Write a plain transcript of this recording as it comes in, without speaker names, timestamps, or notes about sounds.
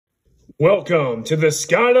Welcome to the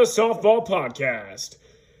Skyna Softball Podcast.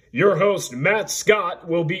 Your host, Matt Scott,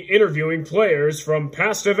 will be interviewing players from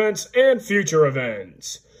past events and future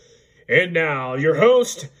events. And now, your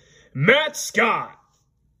host, Matt Scott.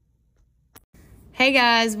 Hey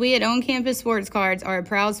guys, we at On Campus Sports Cards are a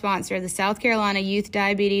proud sponsor of the South Carolina Youth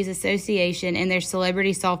Diabetes Association and their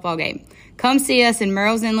celebrity softball game. Come see us in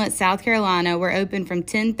Murrells Inlet, South Carolina. We're open from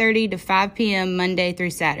 10:30 to 5 p.m. Monday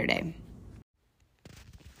through Saturday.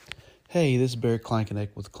 Hey, this is Barry Klankenek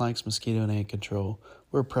with Clank's Mosquito and Ant Control.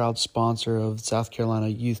 We're a proud sponsor of the South Carolina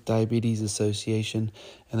Youth Diabetes Association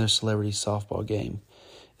and their celebrity softball game.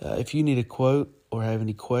 If you need a quote or have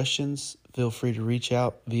any questions, feel free to reach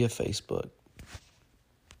out via Facebook.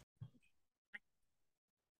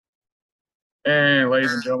 And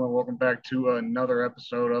ladies and gentlemen, welcome back to another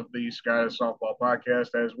episode of the Sky Softball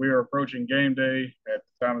Podcast. As we are approaching game day, at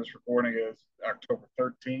the time of this recording is October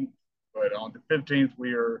 13th, but on the 15th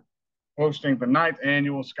we are hosting the 9th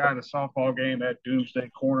annual Sky Softball game at Doomsday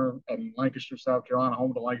Corner in Lancaster, South Carolina,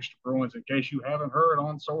 home to Lancaster Bruins, in case you haven't heard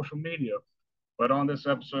on social media. But on this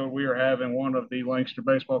episode, we are having one of the Lancaster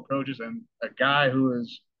baseball coaches and a guy who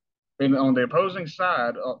has been on the opposing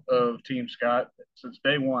side of Team Scott since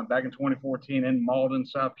day one, back in 2014 in Malden,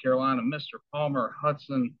 South Carolina, Mr. Palmer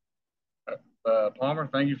Hudson. Palmer,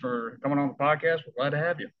 thank you for coming on the podcast. We're glad to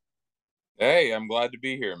have you. Hey, I'm glad to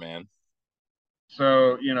be here, man.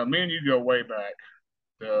 So, me and you go way back.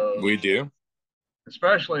 We do.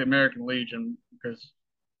 Especially American Legion, because,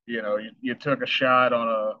 you took a shot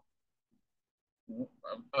on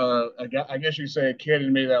I guess you say a kid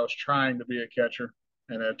in me that was trying to be a catcher,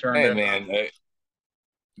 and it turned Hey, out. man,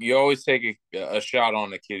 you always take a shot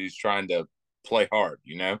on a kid who's trying to play hard,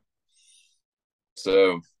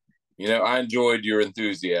 So, I enjoyed your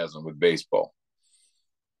enthusiasm with baseball.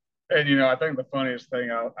 And, I think the funniest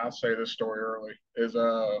thing, I'll say this story early, is,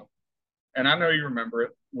 and I know you remember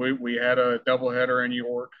it, we had a doubleheader in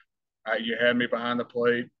York. You had me behind the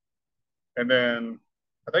plate. And then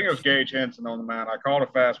I think it was Gage Henson on the mound. I called a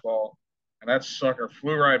fastball, and that sucker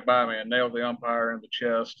flew right by me and nailed the umpire in the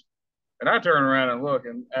chest. And I turn around and look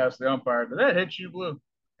and ask the umpire, "Did that hit you, Blue?"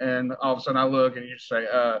 And all of a sudden I look and you say,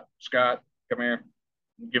 "Scott, come here."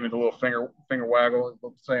 Give me the little finger waggle,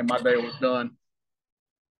 saying my day was done.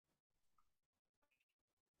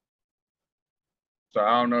 So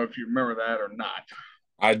I don't know if you remember that or not.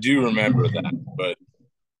 I do remember that, but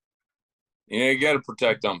you got to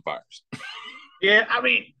protect umpires. Yeah, I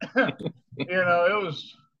mean, it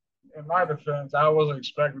was, in my defense, I wasn't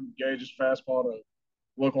expecting Gage's fastball to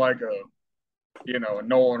look like a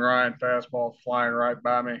Nolan Ryan fastball flying right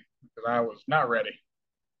by me, because I was not ready.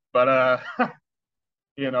 But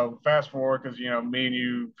fast forward, because me and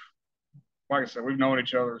you, like I said, we've known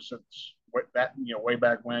each other since way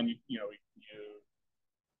back when. You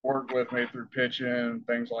worked with me through pitching and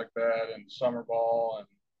things like that, and summer ball, and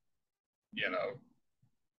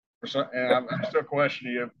I'm still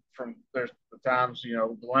questioning you from the times.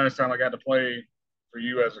 The last time I got to play for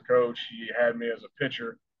you as a coach, you had me as a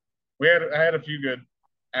pitcher. I had a few good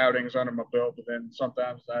outings under my belt, but then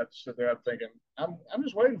sometimes I'd sit there thinking, I'm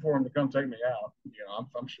just waiting for him to come take me out.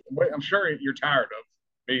 I'm sure you're tired of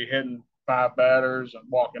me hitting 5 batters and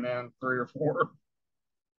walking in 3 or 4.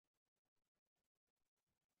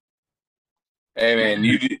 Hey, man,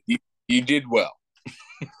 you did well.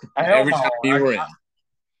 I held Every my time own. you were in.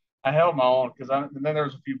 I held my own, because then there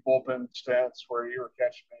was a few bullpen stats where you were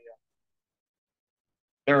catching me.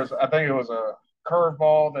 I think it was a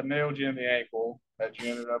curveball that nailed you in the ankle that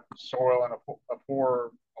you ended up soiling a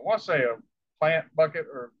poor, I want to say a plant bucket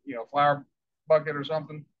or flower bucket or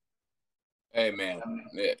something. Hey, man.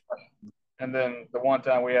 And then the one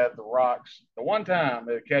time we had the rocks. The one time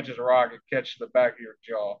it catches a rock, it catches the back of your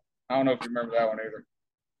jaw. I don't know if you remember that one either.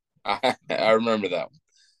 I remember that one.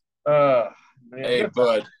 Hey,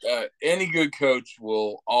 but any good coach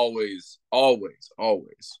will always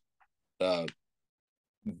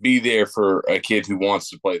be there for a kid who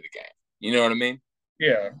wants to play the game. You know what I mean?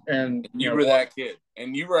 Yeah, and you were that kid,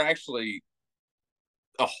 and you were actually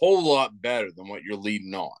a whole lot better than what you're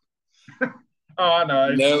leading on. Oh, I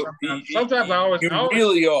know. Sometimes I always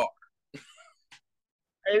really are.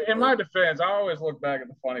 In my defense, I always look back at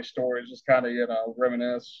the funny stories, just kind of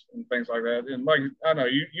reminisce and things like that. And like I know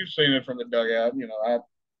you've seen it from the dugout.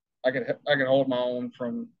 I can hold my own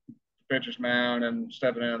from the pitcher's mound and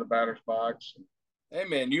stepping into the batter's box. Hey,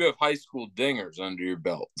 man, you have high school dingers under your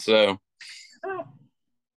belt, so.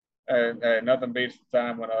 And nothing beats the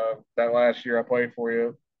time when that last year I played for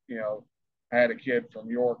you. I had a kid from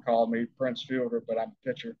York call me Prince Fielder, but I'm a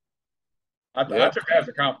pitcher. I took that as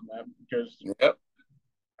a compliment because, yep.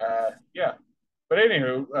 Yeah. But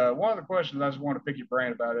anywho, one of the questions I just want to pick your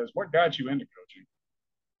brain about is what got you into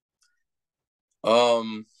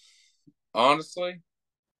coaching? Honestly,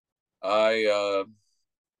 I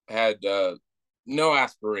had no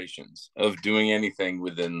aspirations of doing anything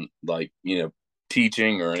within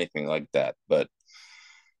teaching or anything like that. But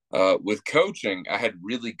with coaching, I had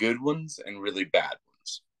really good ones and really bad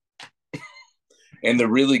ones. And the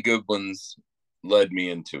really good ones led me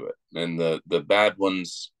into it. And the bad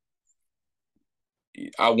ones,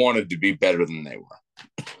 I wanted to be better than they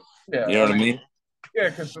were. Yeah. You know what I mean? Yeah,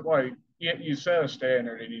 because you set a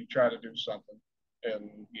standard and you try to do something and,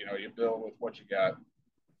 you build with what you got.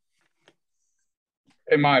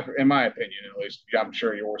 In my opinion, at least. I'm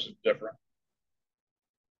sure yours is different.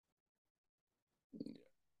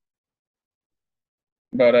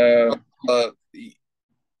 But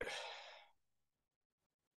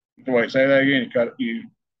wait, say that again.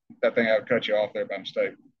 That thing I would cut you off there by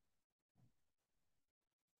mistake.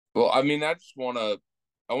 Well, I mean, I want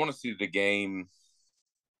to see the game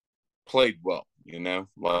played well,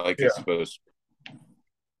 it's supposed to.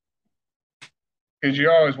 Because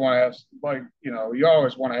you always want to have, you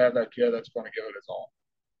always want to have that kid that's going to give it his all,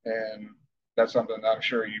 and that's something that I'm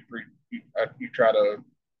sure you try to.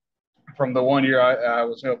 From the one year I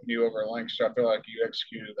was helping you over at Lancaster, I feel like you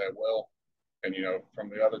executed that well, and from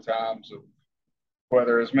the other times of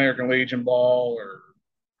whether it's American Legion ball or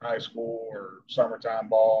high school or summertime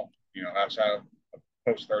ball, outside of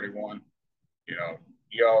post 31,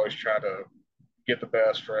 you always try to get the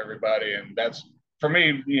best for everybody, and that's for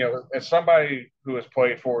me, as somebody who has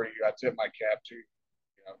played for you, I tip my cap to you,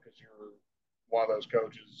 because you're one of those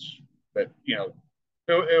coaches that,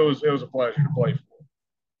 it was a pleasure to play for.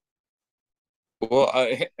 Well,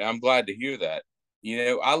 I'm glad to hear that.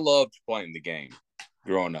 I loved playing the game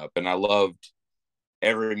growing up, and I loved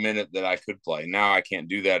every minute that I could play. Now I can't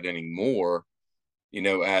do that anymore,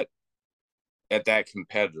 at that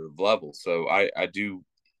competitive level. So I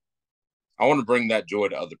want to bring that joy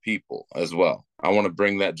to other people as well. I want to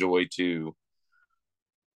bring that joy to,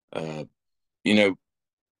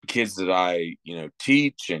 kids that I,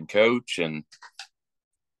 teach and coach, and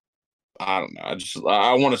I don't know.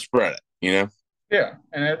 I want to spread it, Yeah,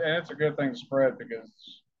 and it's a good thing to spread because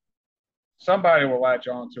somebody will latch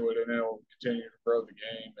onto it and it'll continue to grow the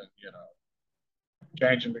game and,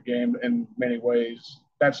 changing the game in many ways.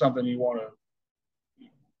 That's something you want to,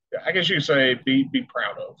 I guess you could say, be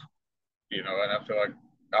proud of, and I feel like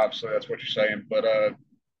obviously that's what you're saying. But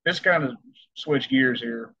this kind of switch gears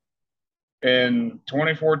here. In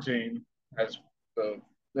 2014, as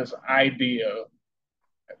this idea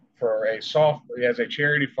for as a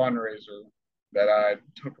charity fundraiser that I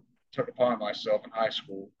took upon myself in high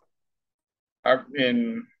school.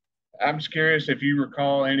 I'm just curious if you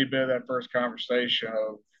recall any bit of that first conversation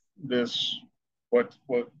of this, what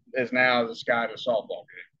is now the Sky to softball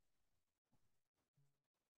game.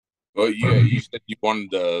 Well, you said you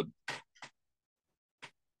wanted to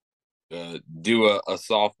do a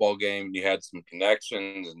softball game, and you had some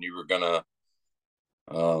connections, and you were gonna,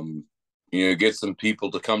 get some people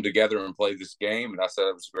to come together and play this game. And I said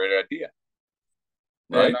it was a great idea.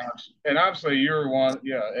 Right. And obviously you were one,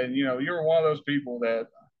 and you were one of those people that,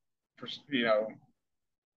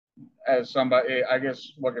 as somebody, I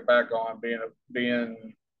guess looking back on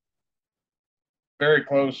being very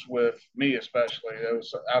close with me, especially,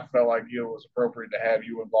 I felt like it was appropriate to have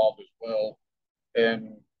you involved as well.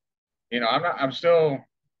 And I'm still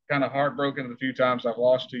kind of heartbroken the few times I've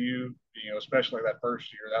lost to you. Especially that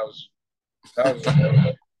first year.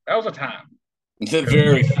 That was a time. It's a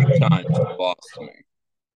very few times you lost to me.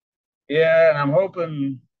 Yeah, and I'm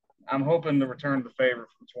hoping to return the favor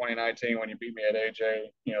from 2019 when you beat me at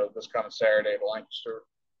AJ. This coming Saturday at Lancaster.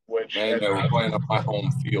 Which we're playing on my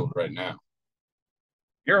home field right now.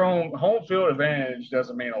 Your home field advantage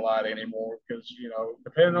doesn't mean a lot anymore because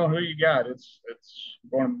depending on who you got, it's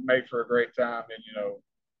going to make for a great time. And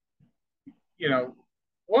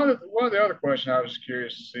one of the other questions I was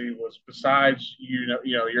curious to see was, besides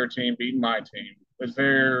your team beating my team, is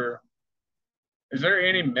there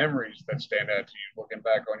any memories that stand out to you looking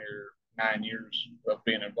back on your 9 years of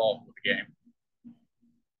being involved with the game?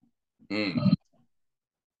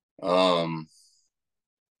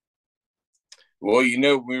 Well,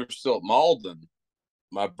 we were still at Malden.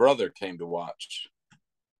 My brother came to watch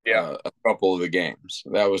a couple of the games.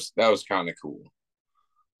 That was kind of cool.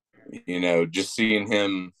 Just seeing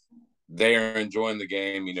him there enjoying the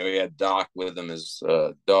game. He had Doc with him, his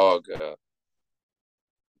dog.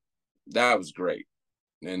 That was great.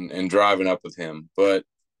 And driving up with him. But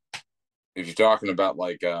if you're talking about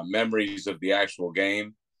memories of the actual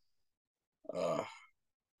game,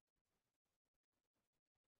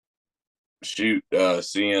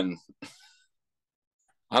 seeing,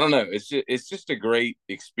 I don't know, it's just a great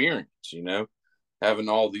experience, having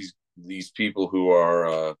all these people who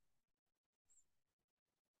are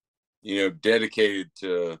dedicated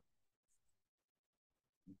to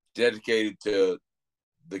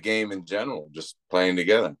the game in general, just playing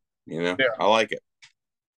together. Yeah. I like it.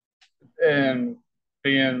 And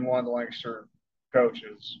being one of the Lancaster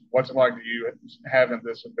coaches, what's it like to you having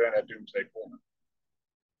this event at Doomsday Corner?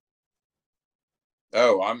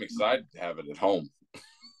 Oh, I'm excited to have it at home.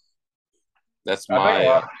 That's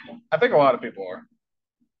I think a lot of people are.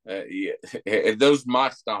 Yeah, those are my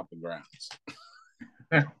stomping grounds.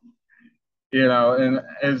 And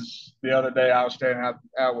as the other day I was standing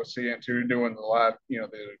out with CN2 doing the live,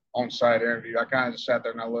 the on-site interview, I kind of just sat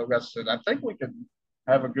there and I looked. I said, I think we could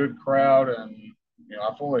have a good crowd, and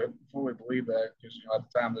I fully believe that because at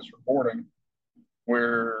the time of this recording,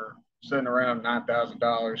 we're sitting around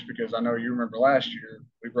 $9,000 because I know you remember last year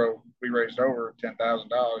we raised over $10,000,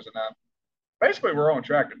 and basically we're on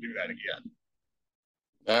track to do that again.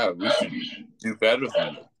 Yeah, we should do better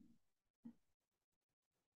than that.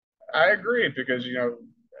 I agree because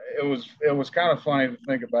it was kind of funny to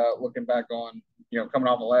think about looking back on coming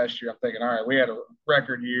off of last year. I'm thinking, all right, we had a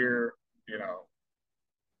record year,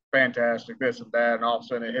 fantastic, this and that, and all of a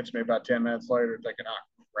sudden it hits me about 10 minutes later, thinking, oh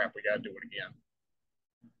crap, we got to do it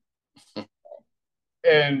again.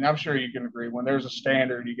 And I'm sure you can agree when there's a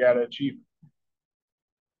standard, you got to achieve it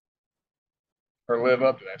or live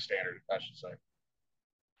up to that standard, I should say.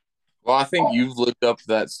 Well, I think you've lived up to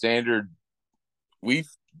that standard. We've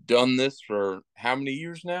done this for how many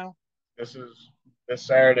years now? This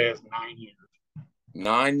Saturday is 9 years.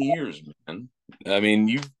 9 years, man. I mean,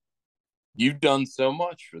 you've done so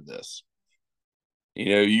much for this.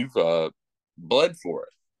 You've bled for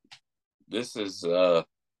it. This is an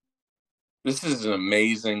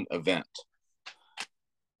amazing event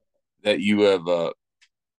that you have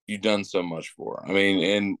you've done so much for. I mean,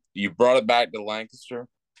 and you brought it back to Lancaster.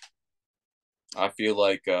 I feel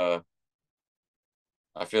like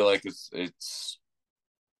it's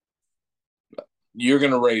you're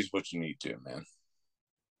gonna raise what you need to, man.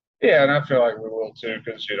 Yeah, and I feel like we will too,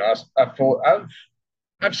 because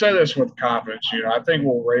I've said this with confidence. I think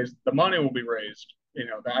we'll raise the money will be raised.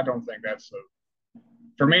 I don't think that's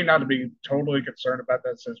for me not to be totally concerned about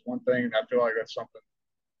that says one thing, and I feel like that's something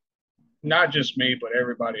not just me but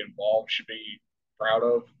everybody involved should be proud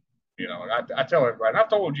of. I tell everybody, and I've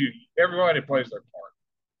told you, everybody plays their part,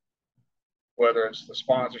 whether it's the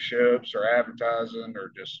sponsorships or advertising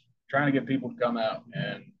or just trying to get people to come out.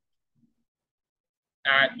 And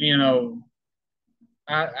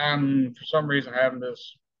I'm for some reason having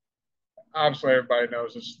this. Obviously, everybody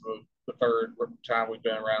knows this is the third time we've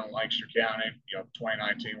been around in Lancaster County.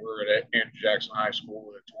 2019 we were at Andrew Jackson High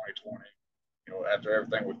School. In 2020, after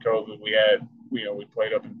everything with COVID, we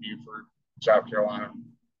played up in Beaufort, South Carolina.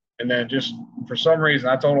 And then just for some reason,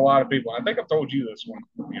 I told a lot of people, I think I've told you this one,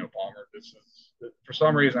 Palmer, for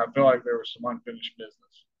some reason, I feel like there was some unfinished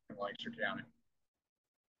business in Lancaster County.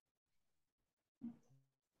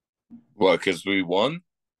 What, because we won?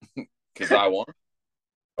 Because I won?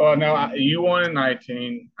 Oh, no, you won in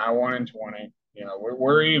 19, I won in 20.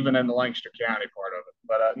 We're even in the Lancaster County part of it.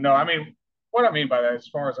 But no, I mean, what I mean by that, as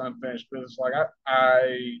far as unfinished business, like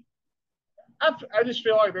I just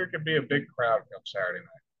feel like there could be a big crowd come Saturday night.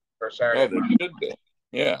 Yeah, there should be.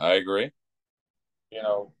 Yeah, I agree.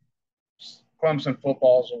 Clemson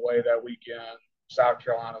football's away that weekend. South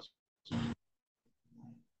Carolina's.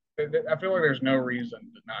 I feel like there's no reason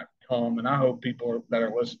to not come, and I hope people that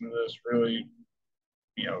are listening to this really,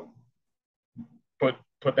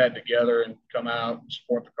 put that together and come out and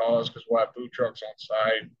support the cause, because we'll have food trucks on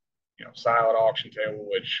site, silent auction table,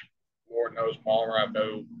 which Lord knows, Palmer,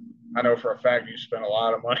 I know for a fact you spent a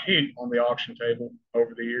lot of money on the auction table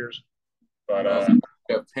over the years. But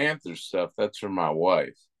Panthers stuff, that's for my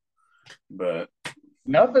wife. But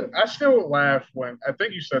nothing. I still laugh when I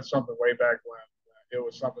think you said something way back when it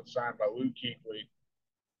was something signed by Luke Kuechly,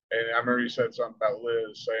 and I remember you said something about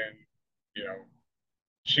Liz saying,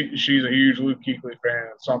 she's a huge Luke Kuechly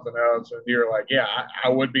fan and something else, and you're like, yeah, I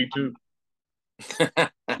would be too.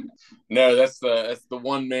 No, that's the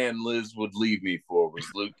one man Liz would leave me for was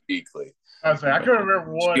Luke Kuechly. I couldn't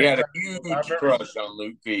remember what. She had a huge crush on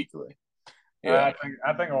Luke Kuechly. Yeah.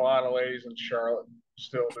 I think a lot of ladies in Charlotte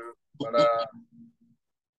still do. But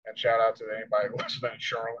and shout out to anybody listening in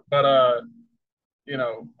Charlotte. But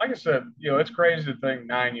like I said, it's crazy to think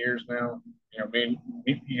 9 years now.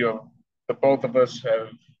 The both of us have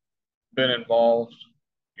been involved.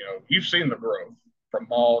 You've seen the growth from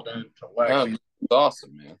Malden to Lexington. It's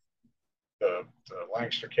awesome, man. to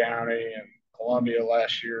Lancaster County and Columbia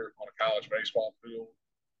last year on a college baseball field.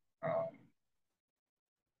 Um,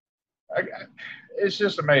 I, it's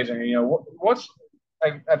just amazing.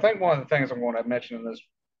 I think one of the things I'm going to mention in this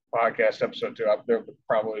podcast episode too. There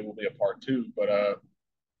probably will be a part two, but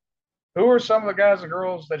who are some of the guys and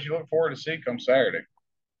girls that you look forward to see come Saturday?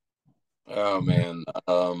 Oh man,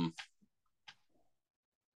 I'm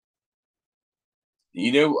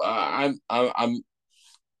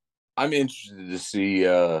interested to see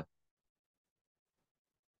uh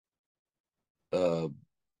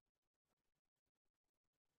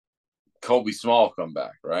Colby Small come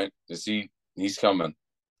back. Right? He's coming?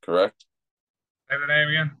 Correct. Say the name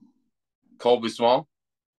again. Colby Small.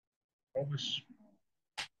 Colby.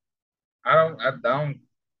 I don't.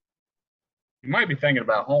 You might be thinking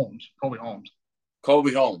about Holmes, Colby Holmes.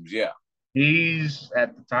 Colby Holmes. Yeah. He's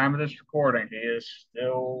at the time of this recording. He is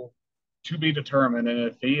still to be determined, and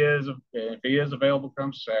if he is available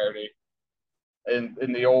come Saturday,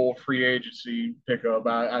 in the old free agency pickup,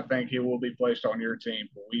 I think he will be placed on your team.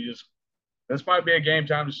 But this might be a game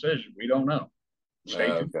time decision. We don't know. Stay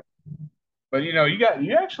tuned. Okay. But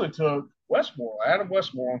you actually took Westmoreland, Adam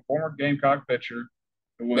Westmoreland, former Gamecock pitcher.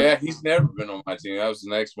 Yeah, he's never been on my team. That was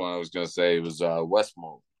the next one I was going to say. It was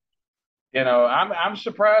Westmoreland. I'm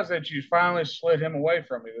surprised that you finally slid him away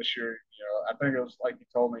from me this year. I think it was like you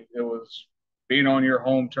told me, it was being on your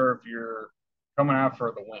home turf. You're coming out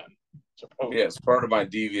for the win. Supposedly. Yeah, it's part of my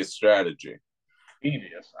devious strategy.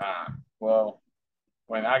 Devious. Well,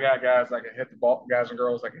 when I got guys that can hit the ball, guys and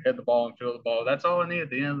girls that can hit the ball and feel the ball, that's all I need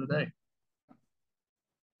at the end of the day.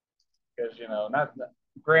 Because not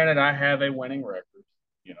granted, I have a winning record.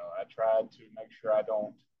 I tried to make sure I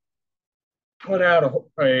don't put out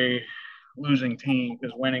a losing team,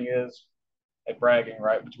 because winning is a bragging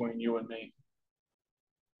right between you and me.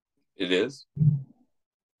 It is.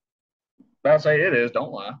 I'll say it is.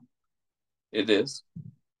 Don't lie. It is.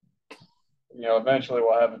 Eventually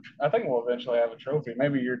I think we'll eventually have a trophy.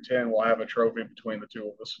 Maybe year 10 we'll have a trophy between the two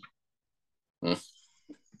of us.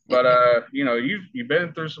 But you've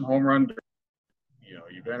been through some home run.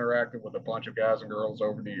 You've interacted with a bunch of guys and girls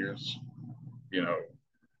over the years.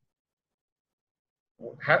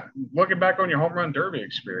 Looking back on your home run derby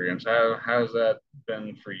experience, how's that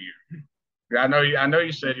been for you? I know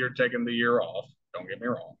you said you're taking the year off. Don't get me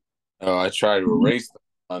wrong. Oh, I try to erase the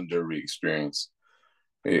home run derby experience.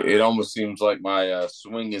 It almost seems like my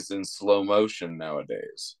swing is in slow motion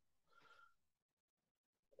nowadays.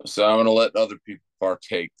 So I'm going to let other people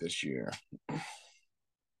partake this year.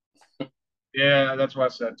 Yeah, that's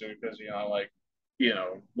what I said too, because we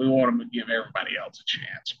want to give everybody else a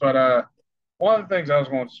chance. But one of the things I was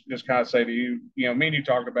going to just kind of say to you, me and you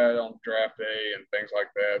talked about it on draft day and things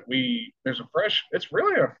like that. It's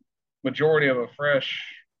really a majority of a fresh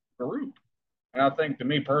group. And I think, to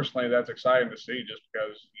me personally, that's exciting to see, just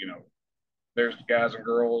because, there's guys and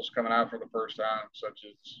girls coming out for the first time, such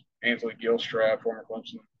as Ansley Gilstrap, former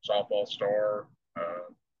Clemson softball star.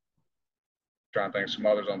 Trying to think of some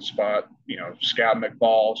others on the spot. Scout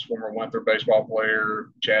McBalls, former Winthrop baseball player.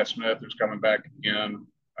 Chad Smith, who's coming back again.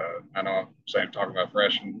 I know I'm talking about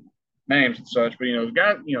fresh names and such, but the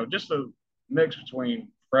guy, just a mix between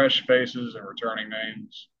fresh faces and returning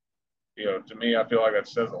names. To me, I feel like that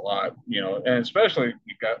says a lot. And especially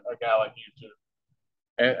you got a guy like you too.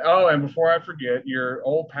 And before I forget, your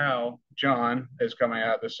old pal John is coming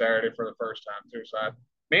out this Saturday for the first time too. So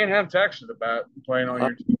me and him texted about playing on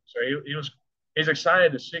your team. So he's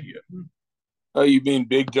excited to see you. Oh, you mean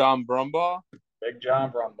Big John Brumbaugh? Big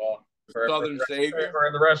John Brumbaugh. Southern Savior? For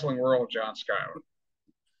in the wrestling world, John Schuyler.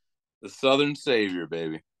 The Southern Savior,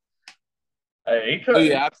 baby. Hey, he could. Oh,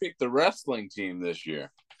 yeah, I picked the wrestling team this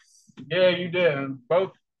year. Yeah, you did. And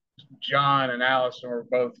both John and Allison were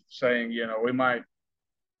both saying, we might,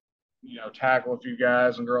 tackle a few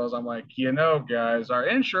guys and girls. I'm like, guys, our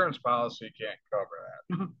insurance policy can't cover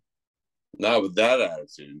that. Not with that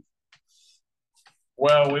attitude.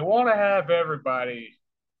 Well, we want to have everybody,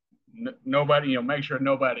 nobody, make sure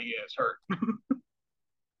nobody gets hurt.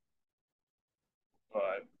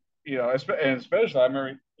 But, and especially, I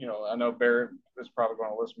remember, I know Barry is probably going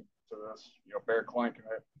to listen to this, Barry Clinton,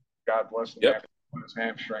 God bless him, on his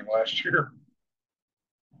hamstring last year.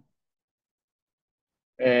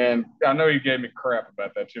 And I know you gave me crap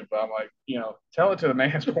about that too, but I'm like, tell it to the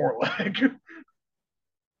man's poor leg.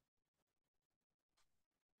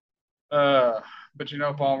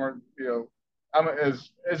 But Palmer,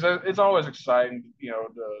 it's always exciting,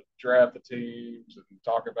 to draft the teams and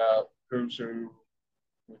talk about who's who,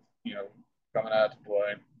 coming out to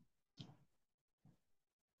play.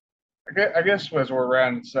 I guess as we're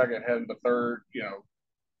around second, heading to third,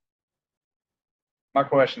 my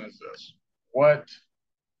question is this: What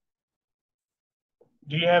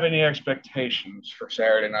do you have any expectations for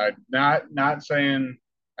Saturday night? Not saying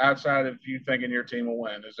outside of you thinking your team will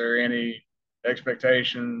win. Is there any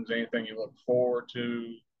expectations? Anything you look forward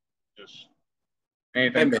to? Just Hey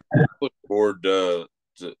anything? man, look forward to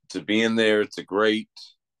being there. It's a great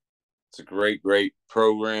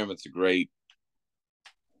program. It's a great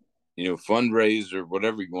fundraiser,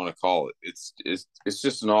 whatever you want to call it. It's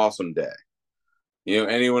just an awesome day.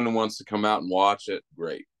 Anyone who wants to come out and watch it,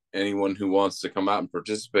 great. Anyone who wants to come out and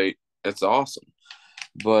participate, it's awesome.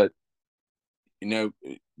 But you know,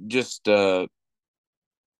 just I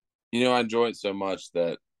enjoy it so much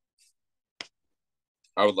that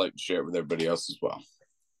I would like to share it with everybody else as well.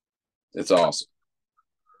 It's awesome.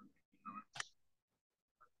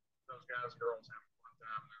 Those guys, girls have a fun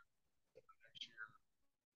time next year.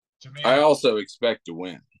 To me, I also expect to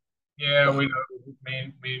win. yeah, we know me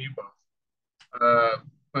and you both.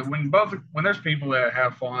 But when there's people that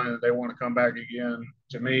have fun and they want to come back again,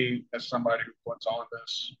 to me, as somebody who puts on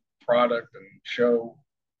this product and show,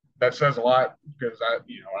 that says a lot because I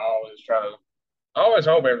always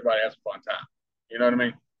hope everybody has a fun time. You know what I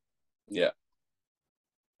mean? Yeah.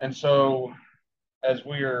 And so as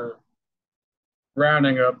we are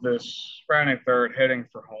rounding third, heading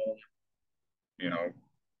for home, you know,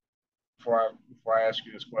 before I ask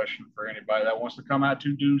you this question, for anybody that wants to come out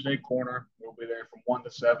to Doomsday Corner, we'll be there from 1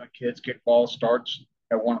 to 7. Kids kickball starts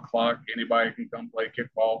at 1 o'clock. Anybody can come play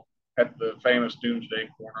kickball at the famous Doomsday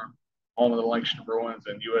Corner, home of the Langston Bruins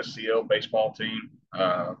and USCL baseball team.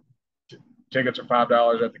 Tickets are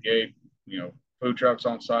 $5 at the gate. Food trucks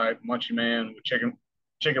on site, Munchie Man with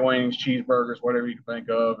chicken wings, cheeseburgers, whatever you can think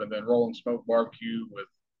of, and then rolling smoke barbecue with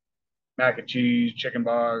mac and cheese, chicken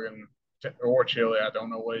bog, and or chili. I don't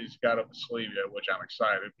know what he's got up his sleeve yet, which I'm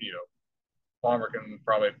excited. Palmer can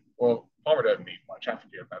probably. Well, Palmer doesn't eat much. I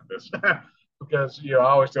forget about this because I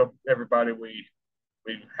always tell everybody we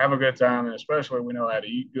have a good time, and especially we know how to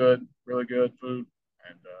eat good, really good food,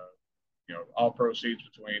 and all proceeds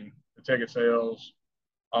between the ticket sales,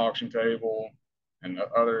 auction table, and the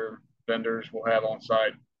other vendors we'll have on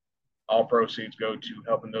site. All proceeds go to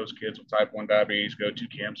helping those kids with type 1 diabetes go to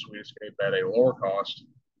Camp Sweet Escape at a lower cost.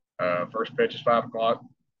 First pitch is 5 o'clock,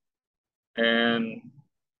 and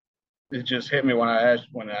it just hit me when I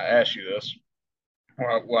asked you this.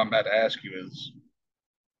 What I'm about to ask you is,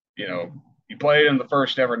 you played in the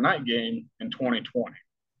first ever night game in 2020.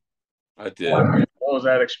 I did. What was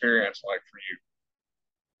that experience like for you?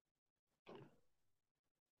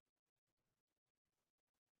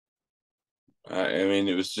 I mean,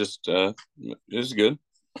 it was just it was good.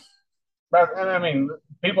 And I mean,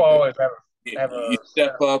 people always have a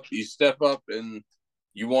You step up, and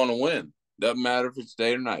you want to win. Doesn't matter if it's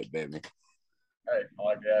day or night, baby. Hey, I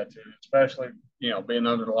like that too. Especially, being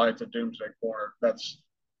under the lights at Doomsday Corner. That's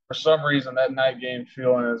for some reason that night game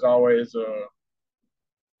feeling is always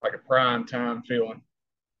like a prime time feeling.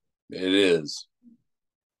 It is.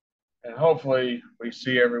 And hopefully we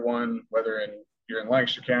see everyone, whether you're in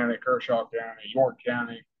Lancaster County, Kershaw County, York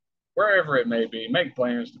County, wherever it may be, make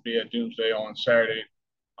plans to be at Doomsday on Saturday,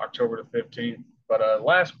 October the 15th. But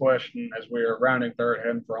last question as we are rounding third,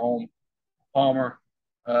 heading for home, Palmer.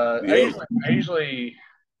 I usually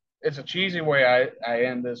it's a cheesy way I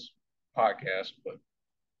end this podcast, but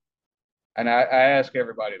I ask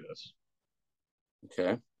everybody this.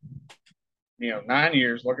 Okay. 9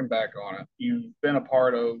 years looking back on it, you've been a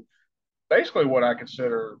part of basically what I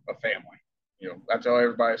consider a family. I tell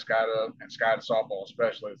everybody SCIDA and SCIDA softball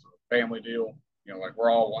especially is a family deal. Like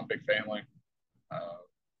we're all one big family. Uh,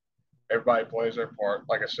 Everybody plays their part.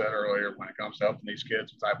 Like I said earlier, when it comes to helping these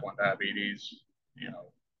kids with type 1 diabetes,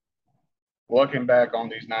 looking back on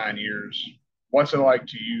these 9 years, what's it like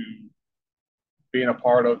to you being a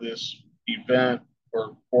part of this event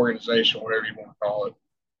or organization, whatever you want to call it,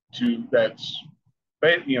 that's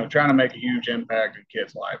trying to make a huge impact in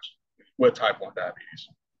kids' lives with type 1 diabetes?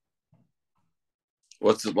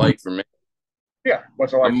 What's it like for me? Yeah,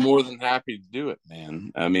 what's it like? I'm more than happy to do it,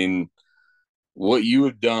 man. I mean, what you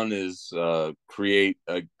have done is create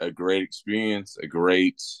a great experience, a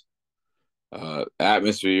great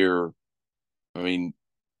atmosphere. I mean,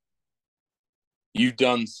 you've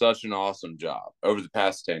done such an awesome job over the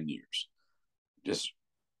past 10 years, just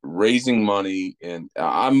raising money, and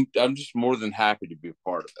I'm just more than happy to be a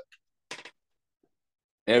part of it.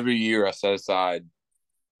 Every year I set aside,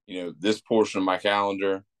 this portion of my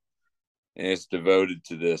calendar, and it's devoted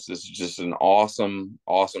to this. This is just an awesome,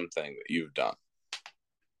 awesome thing that you've done.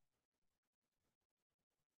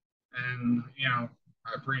 And I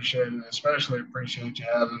appreciate it, especially appreciate you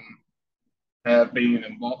having have been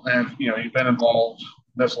involved, you've been involved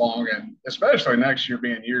this long, and especially next year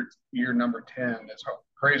being year number 10. It's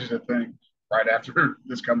crazy to think right after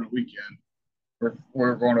this coming weekend,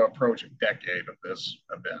 we're going to approach a decade of this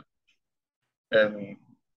event. And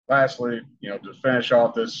lastly, to finish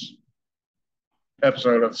off this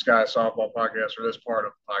episode of the Sky Softball Podcast, or this part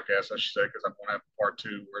of the podcast, I should say, because I'm going to have part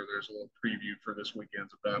 2 where there's a little preview for this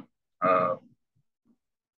weekend's event.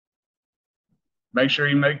 Make sure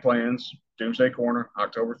you make plans. Doomsday Corner,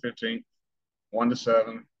 October 15th, 1 to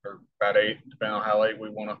 7, or about 8, depending on how late we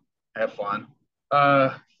want to have fun.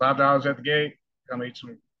 $5 at the gate. Come eat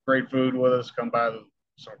some great food with us. Come buy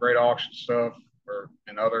some great auction stuff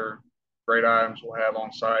and other great items we'll have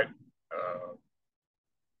on site.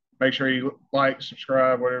 Make sure you like,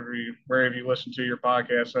 subscribe, wherever you listen to your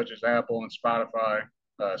podcast, such as Apple and Spotify,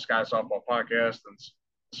 Sky Softball Podcast, and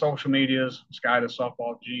social medias, Sky to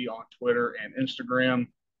Softball G on Twitter and Instagram,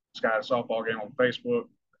 Sky to Softball Game on Facebook,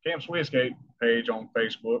 Camp Sweetscape page on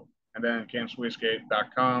Facebook, and then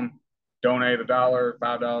campsweetscape.com. Donate $1,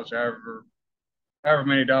 $5, however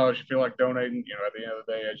many dollars you feel like donating. At the end of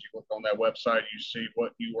the day, as you look on that website, you see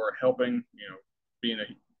what you are helping, being a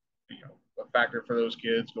factor for those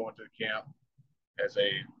kids going to the camp as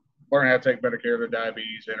they learn how to take better care of their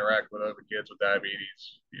diabetes, interact with other kids with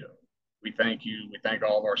diabetes. We thank you. We thank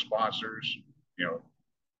all of our sponsors,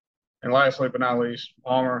 And lastly, but not least,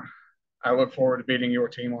 Palmer, I look forward to beating your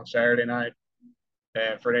team on Saturday night.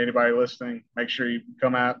 And for anybody listening, make sure you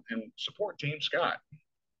come out and support Team Scott.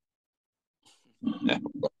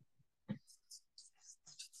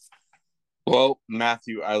 Well,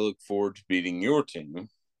 Matthew, I look forward to beating your team.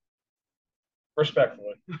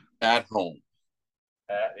 Respectfully. At home.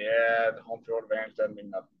 The home field advantage doesn't mean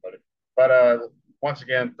nothing, buddy. But once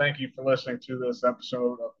again, thank you for listening to this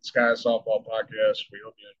episode of the Sky Softball Podcast. We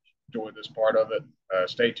hope you enjoyed this part of it.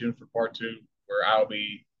 Stay tuned for part 2, where I'll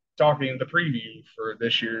be talking the preview for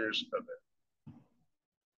this year's event.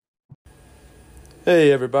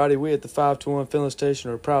 Hey everybody, we at the 521 Filling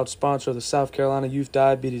Station are a proud sponsor of the South Carolina Youth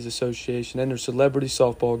Diabetes Association and their celebrity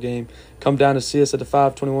softball game. Come down to see us at the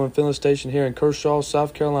 521 Filling Station here in Kershaw,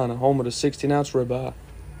 South Carolina, home of the 16-ounce ribeye.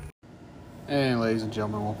 And ladies and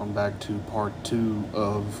gentlemen, welcome back to part 2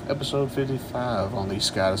 of episode 55 on the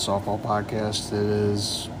Sky to Softball Podcast. It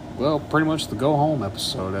is, pretty much the go-home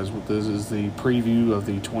episode, as this is the preview of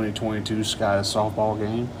the 2022 Sky to Softball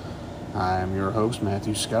game. I am your host,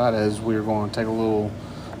 Matthew Scott, as we are going to take a little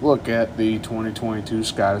look at the 2022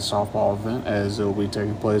 Sky to Softball event, as it will be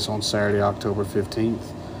taking place on Saturday, October 15th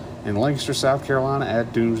in Lancaster, South Carolina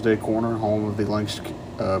at Doomsday Corner, home of the Lancaster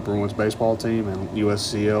Bruins baseball team and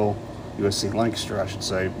USC Lancaster, I should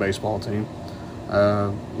say, baseball team.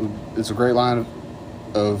 It's a great line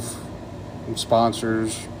of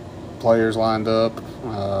sponsors, players lined up.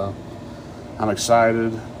 I'm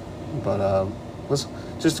excited, but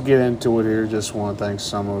just to get into it here, just want to thank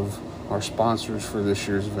some of our sponsors for this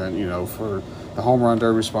year's event, for the Home Run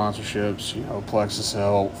Derby sponsorships, Plexus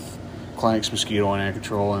Health, Clanks Mosquito and Ant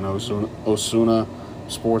Control, and Osuna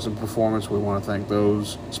Sports and Performance. We want to thank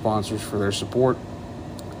those sponsors for their support.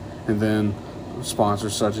 And then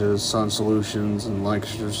sponsors such as Sun Solutions in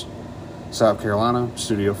Lancaster, South Carolina,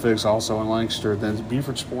 Studio Fix also in Lancaster, then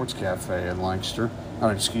Buford Sports Cafe in Lancaster.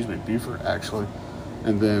 Buford actually.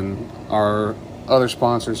 And then our other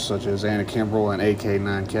sponsors such as Anna Kimbrell and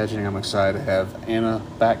AK9 Catching. I'm excited to have Anna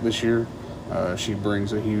back this year. She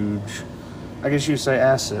brings a huge, I guess you would say,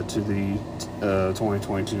 asset to the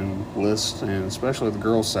 2022 list, and especially the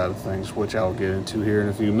girls' side of things, which I'll get into here in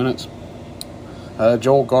a few minutes.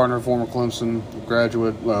 Joel Gardner, former Clemson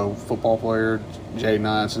graduate football player, Jay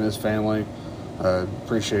Nance and his family.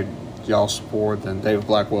 Appreciate y'all's support. Then David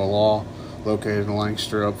Blackwell Law, located in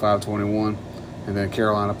Lancaster, up 521. And then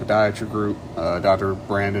Carolina Podiatry Group, Dr.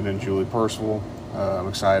 Brandon and Julie Percival. I'm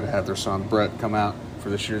excited to have their son Brett come out for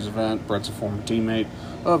this year's event. Brett's a former teammate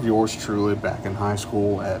of yours truly back in high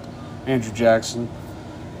school at Andrew Jackson.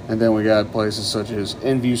 And then we got places such as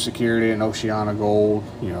InView Security and Oceana Gold.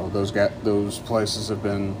 Those places have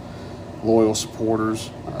been loyal supporters.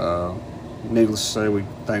 Needless to say, we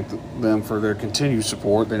thank them for their continued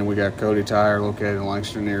support. Then we got Cody Tire, located in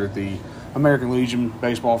Lancaster near the American Legion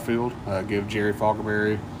baseball field. Give Jerry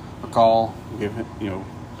Falkenberry a call.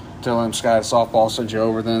 Tell him Sky Softball sent you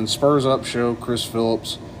over. Then Spurs Up Show, Chris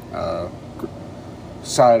Phillips.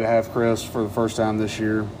 Excited to have Chris for the first time this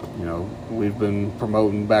year. We've been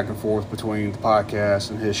promoting back and forth between the podcast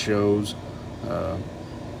and his shows.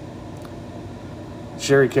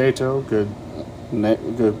 Sherry Cato, good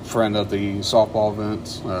friend of the softball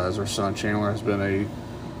events, as her son Chandler has been a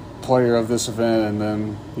player of this event, and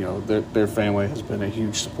then, you know, their family has been a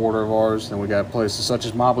huge supporter of ours. Then we got places such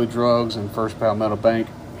as Mobley Drugs and First Palmetto Bank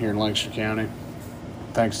here in Lancaster County.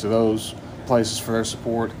 Thanks to those places for their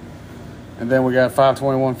support. And then we got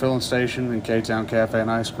 521 Filling Station and K-Town Cafe and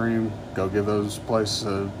Ice Cream. Go give those places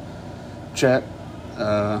a check.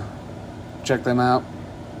 Check them out.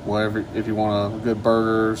 Whatever, if you want a good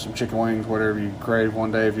burger, some chicken wings, whatever you crave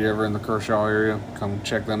one day, if you're ever in the Kershaw area, come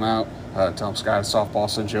check them out. Tell them Sky Softball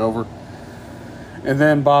sent you over. And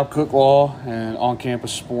then Bob Cook Law and On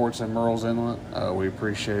Campus Sports at Merle's Inlet. We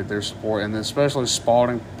appreciate their support. And then especially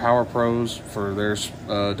Spalding Power Pros for their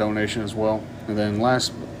donation as well. And then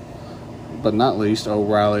last but not least,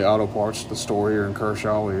 O'Reilly Auto Parts, the store here in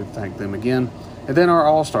Kershaw. We thank them again. And then our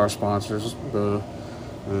all-star sponsors, the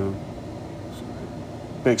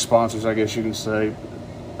big sponsors, I guess you can say,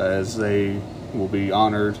 as they will be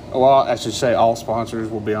honored. Well, I should say all sponsors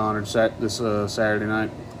will be honored this Saturday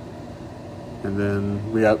night. And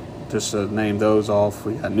then we got, just to name those off,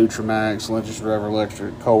 we got Nutramax, Lynch's River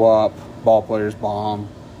Electric, Co-op, Ball Players Balm,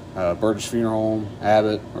 Burgess Funeral Home,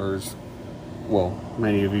 Abbott,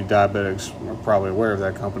 many of you diabetics are probably aware of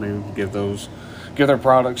that company. Give their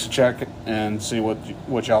products a check and see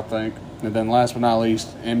what y'all think. And then last but not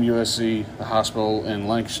least, MUSC, the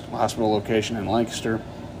hospital location in Lancaster.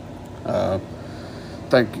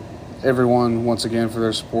 Thank everyone once again for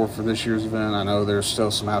their support for this year's event. I know there's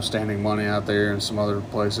still some outstanding money out there and some other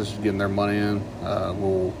places getting their money in.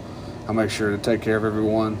 I'll make sure to take care of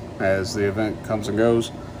everyone as the event comes and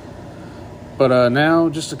goes. But now,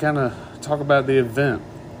 just to kind of talk about the event.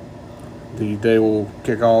 The day will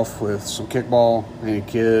kick off with some kickball. Any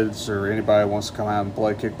kids or anybody wants to come out and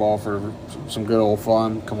play kickball for some good old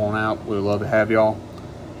fun, come on out. We'd love to have y'all.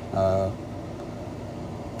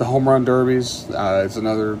 The home run derbies, it's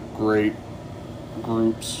another great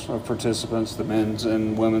groups of participants, the men's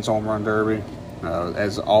and women's home run derby.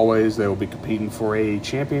 As always, they will be competing for a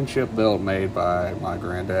championship belt made by my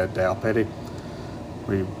granddad, Dal Petty.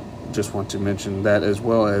 We just want to mention that, as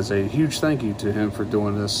well as a huge thank you to him for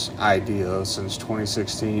doing this idea since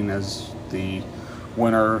 2016, as the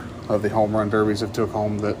winner of the home run derbies have took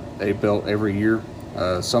home a belt every year.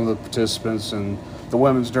 Some of the participants in the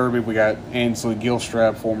women's derby, we got Ainsley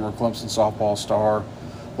Gilstrap, former Clemson softball star,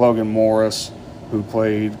 Logan Morris, who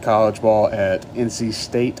played college ball at NC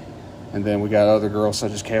State, and then we got other girls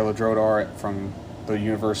such as Kayla Drodar from the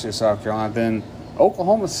University of South Carolina. Then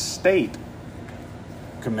Oklahoma State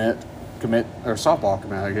softball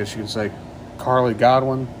commit, I guess you could say, Carly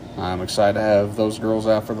Godwin. I'm excited to have those girls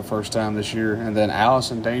out for the first time this year. And then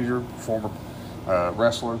Allison Danger, former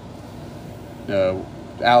wrestler.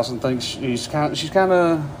 Allison thinks she's kind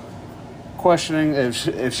of questioning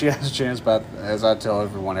if she has a chance, but as I tell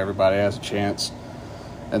everyone, everybody has a chance.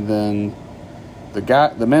 And then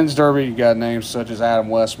the men's derby, you got names such as Adam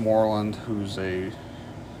Westmoreland, who's a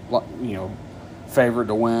favorite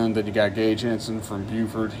to win. Then you got Gage Henson from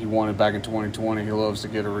Buford. He won it back in 2020. He loves to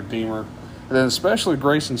get a redeemer. And then especially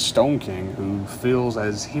Grayson Stone King, who feels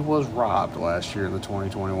as he was robbed last year in the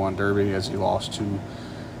 2021 Derby, as he lost to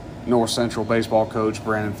North Central baseball coach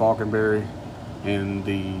Brandon Falconberry in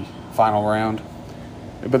the final round.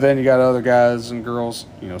 But then you got other guys and girls,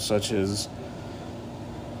 such as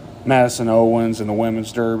Madison Owens in the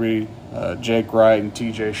women's derby, Jake Wright and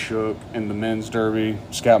TJ Shook in the men's derby,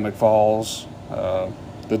 Scott McFalls.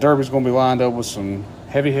 The derby's going to be lined up with some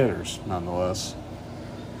heavy hitters, nonetheless.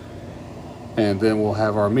 And then we'll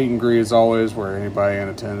have our meet and greet, as always, where anybody in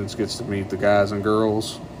attendance gets to meet the guys and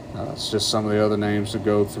girls. It's just some of the other names to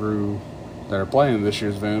go through that are playing in this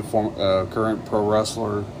year's event. Current pro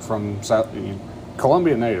wrestler from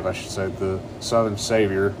Columbia native, I should say, the Southern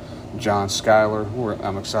Savior, John Schuyler.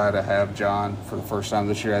 I'm excited to have John for the first time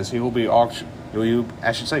this year, as he will be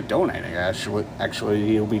donating. Actually,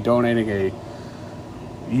 he'll be donating a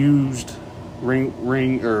used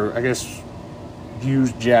ring, or I guess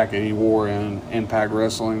used jacket he wore in Impact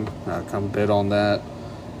Wrestling. Come bid on that.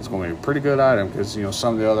 It's going to be a pretty good item, because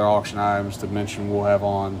some of the other auction items to mention we'll have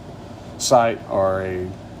on site are a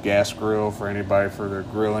gas grill for anybody for their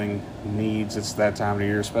grilling needs. It's that time of the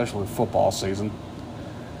year, especially football season.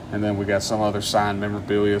 And then we got some other signed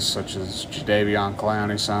memorabilia, such as Jadeveon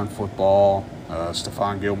Clowney signed football,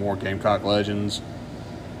 Stephon Gilmore Gamecock Legends.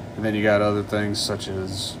 And then you got other things such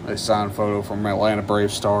as a signed photo from Atlanta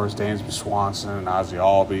Braves stars Dansby Swanson and Ozzie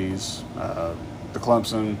Albies. The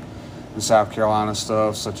Clemson and South Carolina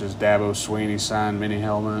stuff, such as Dabo Sweeney signed mini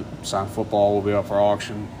helmet. Signed football will be up for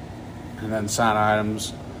auction. And then signed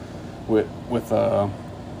items with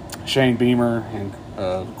Shane Beamer and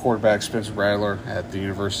quarterback Spencer Rattler at the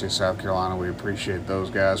University of South Carolina. We appreciate those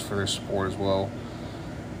guys for their support as well.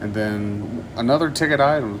 And then another ticket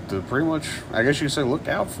item to pretty much, I guess you could say, look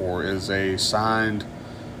out for is a signed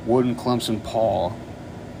wooden Clemson paw,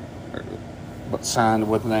 but signed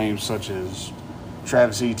with names such as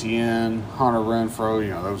Travis Etienne, Hunter Renfrow.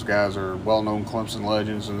 Those guys are well-known Clemson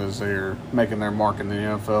legends, and as they're making their mark in the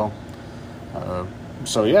NFL.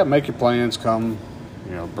 So, yeah, make your plans. Come,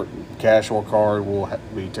 cash or card will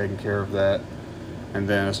be taking care of that. And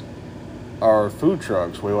then our food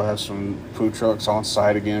trucks. We will have some food trucks on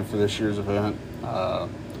site again for this year's event.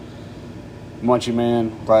 Munchie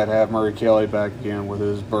Man, glad to have Murray Kelly back again with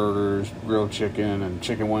his burgers, grilled chicken, and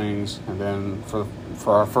chicken wings. And then for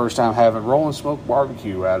our first time having Rolling Smoke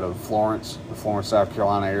Barbecue out of Florence, the Florence, South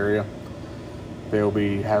Carolina area. They'll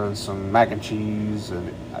be having some mac and cheese,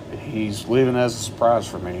 and he's leaving as a surprise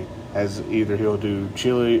for me, as either he'll do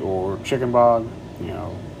chili or chicken bog.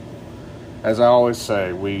 As I always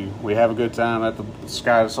say, we have a good time at the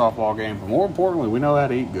Sky softball game, but more importantly, we know how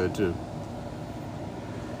to eat good too.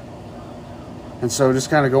 And so just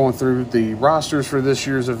kind of going through the rosters for this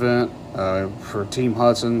year's event, for Team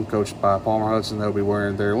Hudson, coached by Palmer Hudson, they'll be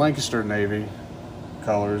wearing their Lancaster Navy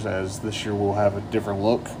colors, as this year we'll have a different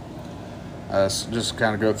look. So just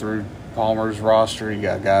kind of go through Palmer's roster. You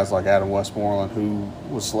got guys like Adam Westmoreland, who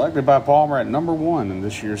was selected by Palmer at number 1 in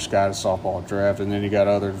this year's Sky softball draft. And then you got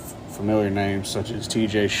other familiar names such as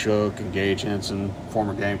TJ Shook and Gage Henson,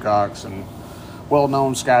 former Gamecocks, and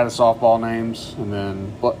well-known Sky softball names. And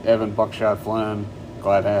then Evan Buckshot Flynn,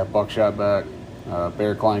 glad to have Buckshot back.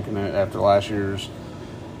 Bear clanking it after last year's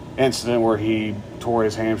incident where he tore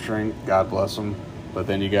his hamstring. God bless him. But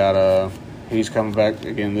then you got he's coming back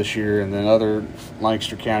again this year. And then other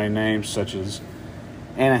Lancaster County names such as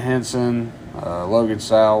Anna Henson, Logan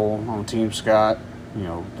Sowell on Team Scott.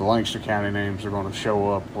 The Lancaster County names are going to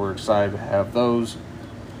show up. We're excited to have those.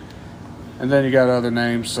 And then you got other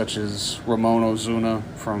names such as Ramon Ozuna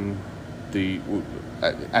from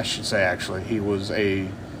I should say actually, he was a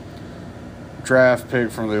draft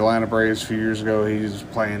pick from the Atlanta Braves a few years ago. He's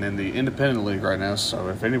playing in the Independent League right now. So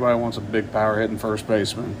if anybody wants a big power hitting first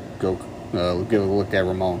baseman, go give a look at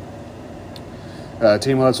Ramon.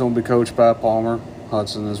 Team Hudson will be coached by Palmer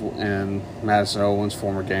Hudson and Madison Owens,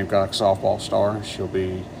 former Gamecock softball star. She'll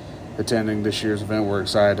be attending this year's event. We're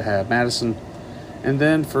excited to have Madison. And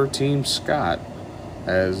then for Team Scott,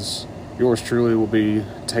 as yours truly will be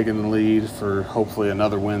taking the lead for hopefully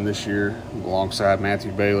another win this year alongside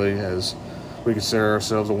Matthew Bailey, as we consider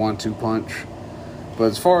ourselves a 1-2 punch. But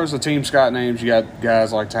as far as the Team Scott names, you got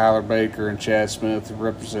guys like Tyler Baker and Chad Smith who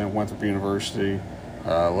represent Winthrop University,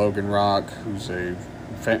 Logan Rock, who's a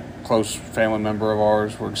close family member of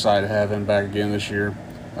ours. We're excited to have him back again this year.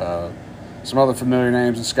 Some other familiar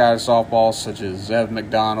names in Sky softball, such as Evan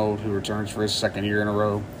McDonald, who returns for his second year in a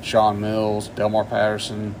row, Sean Mills, Delmar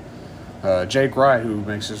Patterson, Jake Wright, who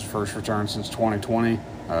makes his first return since 2020,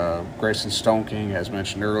 Grayson Stoneking, as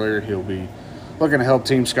mentioned earlier. He'll be looking to help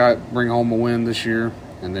Team Scott bring home a win this year.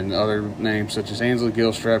 And then other names such as Ainsley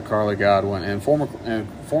Gilstrap, Carly Godwin, and former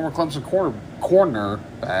Clemson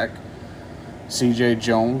cornerback C.J.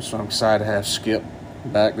 Jones. So I'm excited to have Skip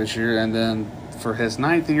back this year. And then for his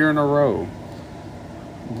 9th year in a row,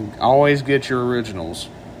 always get your originals.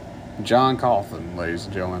 John Coughlin, ladies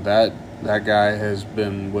and gentlemen. That guy has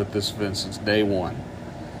been with this event since day one.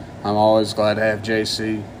 I'm always glad to have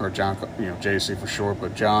JC, or John, JC for short,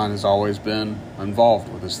 but John has always been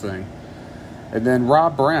involved with this thing. And then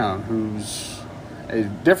Rob Brown, who's a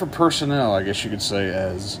different personnel, I guess you could say,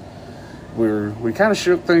 as we kind of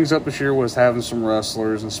shook things up this year with having some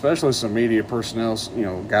wrestlers, and especially some media personnel,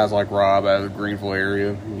 guys like Rob out of the Greenville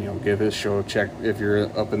area, give his show a check if you're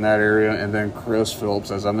up in that area. And then Chris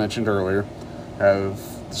Phillips, as I mentioned earlier, have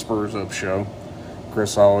the Spurs Up show.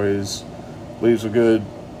 Chris always leaves a good,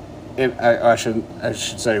 I should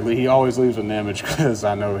say, he always leaves an image, because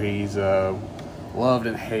I know he's loved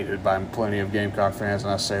and hated by plenty of Gamecock fans,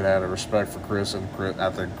 and I say that out of respect for Chris, and I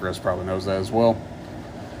think Chris probably knows that as well.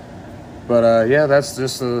 But, that's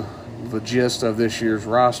just the gist of this year's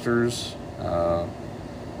rosters.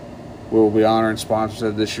 We'll be honoring sponsors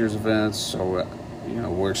at this year's events, so,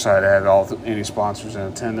 we're excited to have any sponsors in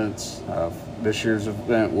attendance. This year's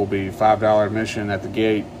event will be $5 admission at the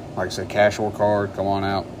gate. Like I said, cash or card, come on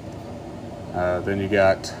out. Then you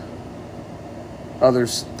got other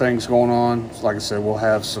things going on. Like I said, we'll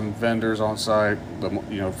have some vendors on site,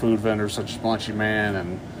 food vendors such as Munchie Man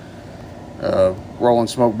and Rolling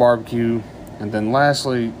Smoke Barbecue. And then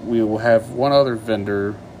lastly, we will have one other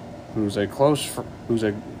vendor who's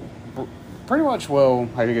pretty much,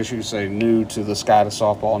 I guess you could say, new to the Sky to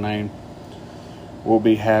Softball name. we'll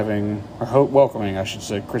be welcoming, I should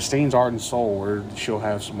say, Christine's Art and Soul, where she'll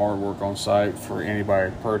have some artwork on site for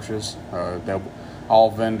anybody to purchase. All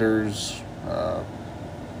vendors,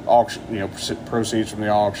 auction, proceeds from the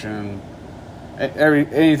auction,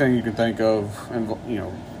 anything you can think of, and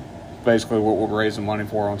basically what we're raising money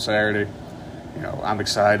for on Saturday. I'm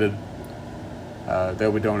excited.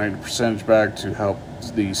 They'll be donating a percentage back to help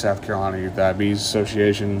the South Carolina Youth Diabetes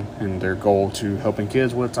Association and their goal to helping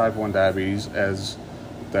kids with type 1 diabetes, as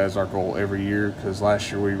that is our goal every year, because last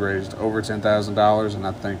year we raised over $10,000, and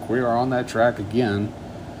I think we are on that track again.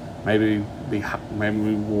 Maybe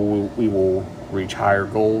we will reach higher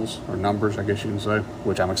goals or numbers, I guess you can say,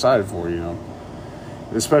 which I'm excited for.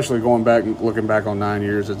 Especially looking back on 9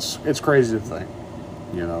 years, it's crazy to think,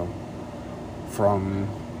 from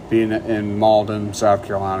being in Malden, South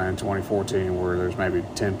Carolina in 2014, where there's maybe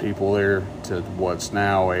 10 people there, to what's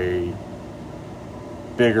now a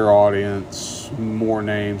bigger audience, more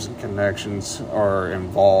names and connections are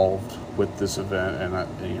involved with this event. And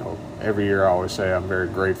every year I always say I'm very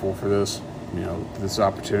grateful for this, this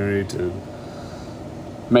opportunity to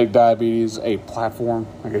make diabetes a platform,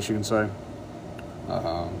 I guess you can say.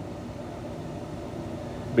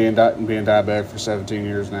 Being diabetic for 17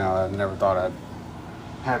 years now, I never thought I'd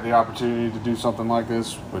have the opportunity to do something like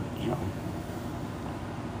this, but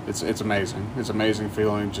it's amazing. It's an amazing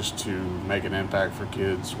feeling just to make an impact for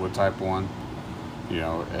kids with type 1.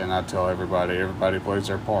 And I tell everybody plays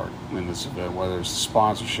their part in this event, whether it's the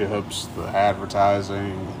sponsorships, the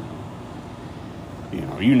advertising,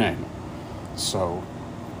 you name it. So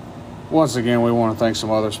once again, we want to thank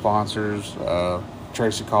some other sponsors: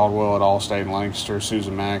 Tracy Caldwell at Allstate in Lancaster,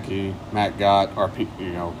 Susan Mackey, Matt Gott,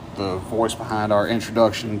 the voice behind our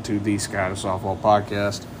introduction to the Sky to Softball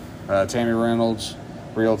podcast, Tammy Reynolds,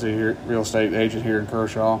 real estate agent here in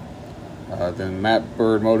Kershaw, then Matt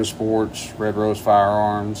Bird Motorsports, Red Rose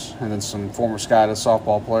Firearms, and then some former Sky to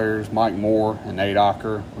Softball players, Mike Moore and Nate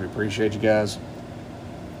Ocker. We appreciate you guys.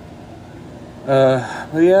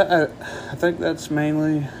 But yeah, I think that's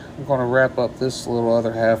mainly. I'm going to wrap up this little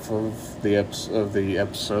other half of the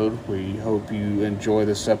episode. We hope you enjoy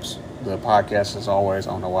the podcast as always.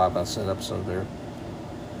 I don't know why I said episode there.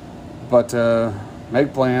 But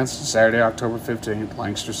make plans. Saturday, October 15th,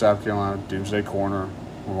 Lancaster, South Carolina, Doomsday Corner.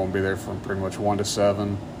 We're going to be there from pretty much 1 to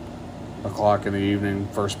 7 o'clock in the evening.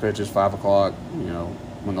 First pitch is 5 o'clock.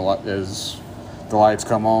 When the lights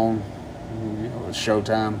come on, it's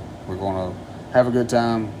showtime. We're going to have a good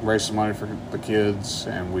time, raise some money for the kids,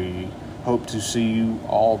 and we hope to see you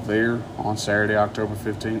all there on Saturday, October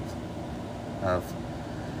 15th.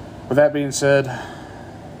 With that being said,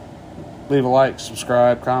 leave a like,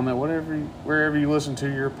 subscribe, comment, wherever you listen to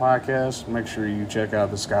your podcast. Make sure you check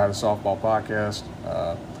out the Sky to Softball podcast.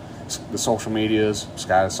 The social medias: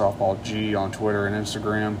 Sky to Softball G on Twitter and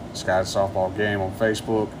Instagram, Sky to Softball Game on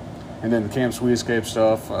Facebook, and then the Camp Sweet Escape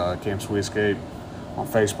stuff, Camp Sweet Escape on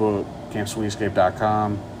Facebook,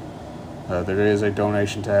 campsweetescape.com. There is a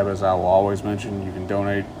donation tab, as I will always mention. You can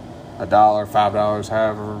donate $1, $5,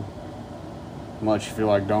 however much you feel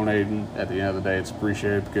like donating. At the end of the day, it's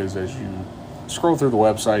appreciated, because as you scroll through the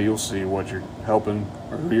website, you'll see what you're helping,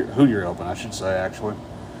 or who you're helping, I should say, actually.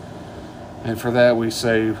 And for that, we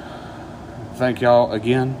say thank y'all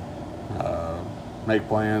again. Make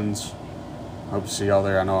plans. Hope to see y'all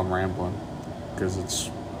there. I know I'm rambling because it's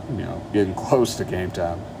getting close to game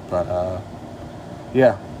time. But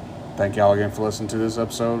yeah, thank y'all again for listening to this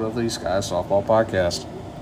episode of the Sky Softball Podcast.